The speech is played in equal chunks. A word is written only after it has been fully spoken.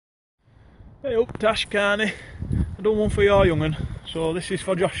Hey up Tash Carney, I done one for your young'un, so this is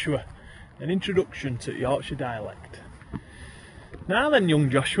for Joshua, an introduction to Yorkshire dialect. Now then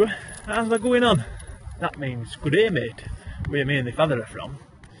young Joshua, how's that going on? That means good day mate, where me and the father are from.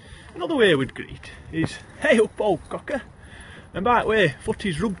 Another way we'd greet is hey up old cocker, and by the way,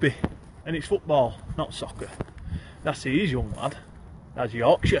 footy's rugby and it's football, not soccer. That's easy young lad, that's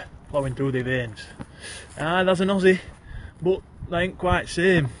Yorkshire flowing through the veins. There's an Aussie, but they ain't quite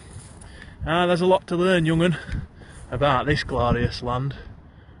same. There's a lot to learn, young'un, about this glorious land.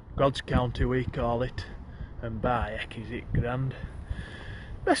 God's county we call it, and by heck is it grand.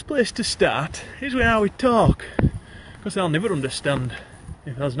 Best place to start is with how we talk, because they'll never understand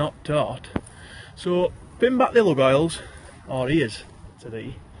if they's not taught. So pin back the lug oils, or ears to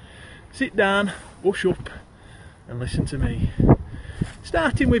thee, sit down, hush up, and listen to me.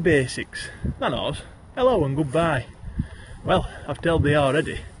 Starting with basics, that knows, hello and goodbye. Well, I've told thee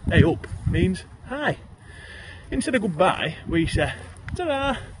already. Hey up means hi. Instead of goodbye, we say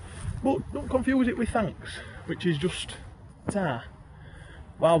ta-da, but don't confuse it with thanks, which is just ta.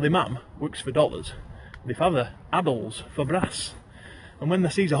 While the mam works for dollars, the father addles for brass. And when they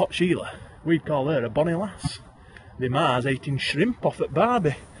sees a hot Sheila, we'd call her a bonny lass. The ma's eating shrimp off at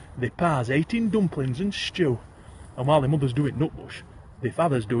Barbie, the pa's eating dumplings and stew. And while the mother's doing nutbush, the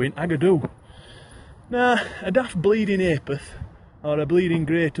father's doing agadoo. Now, a daft bleeding apeth, or a bleeding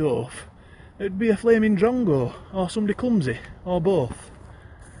great oaf, it'd be a flaming drongo, or somebody clumsy, or both.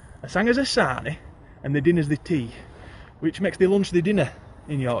 A sanger's a sarnie, and the dinner's the tea, which makes the lunch the dinner,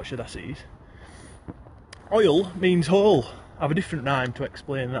 in Yorkshire that sees. Oil means hole, have a different rhyme to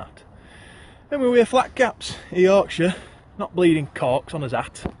explain that. Then we wear flat caps in Yorkshire, not bleeding corks on his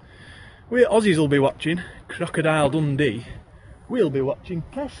hat. We Aussies will be watching Crocodile Dundee, we'll be watching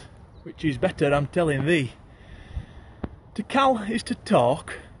Kes, which is better I'm telling thee. To cal is to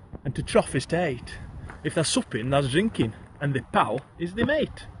talk, and to trough is to eat. If there's supping, there's drinking, and the pal is the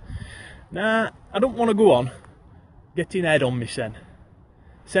mate. Now, I don't want to go on getting head on me sen.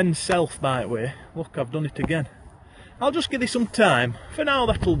 Sen's self, by the way. Look, I've done it again. I'll just give thee some time. For now,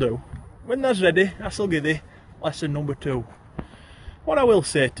 that'll do. When that's ready, I shall give thee lesson number 2. What I will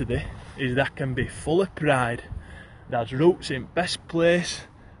say to thee is that can be full of pride. There's roots in best place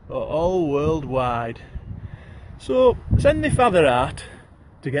for all worldwide. So send the father out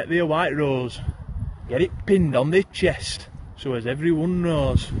to get thee a white rose. Get it pinned on the chest so as everyone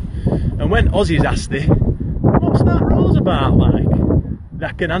knows. And when Aussies ask thee, what's that rose about like?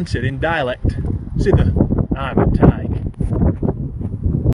 That can answer in dialect. Sither, I'm a tie.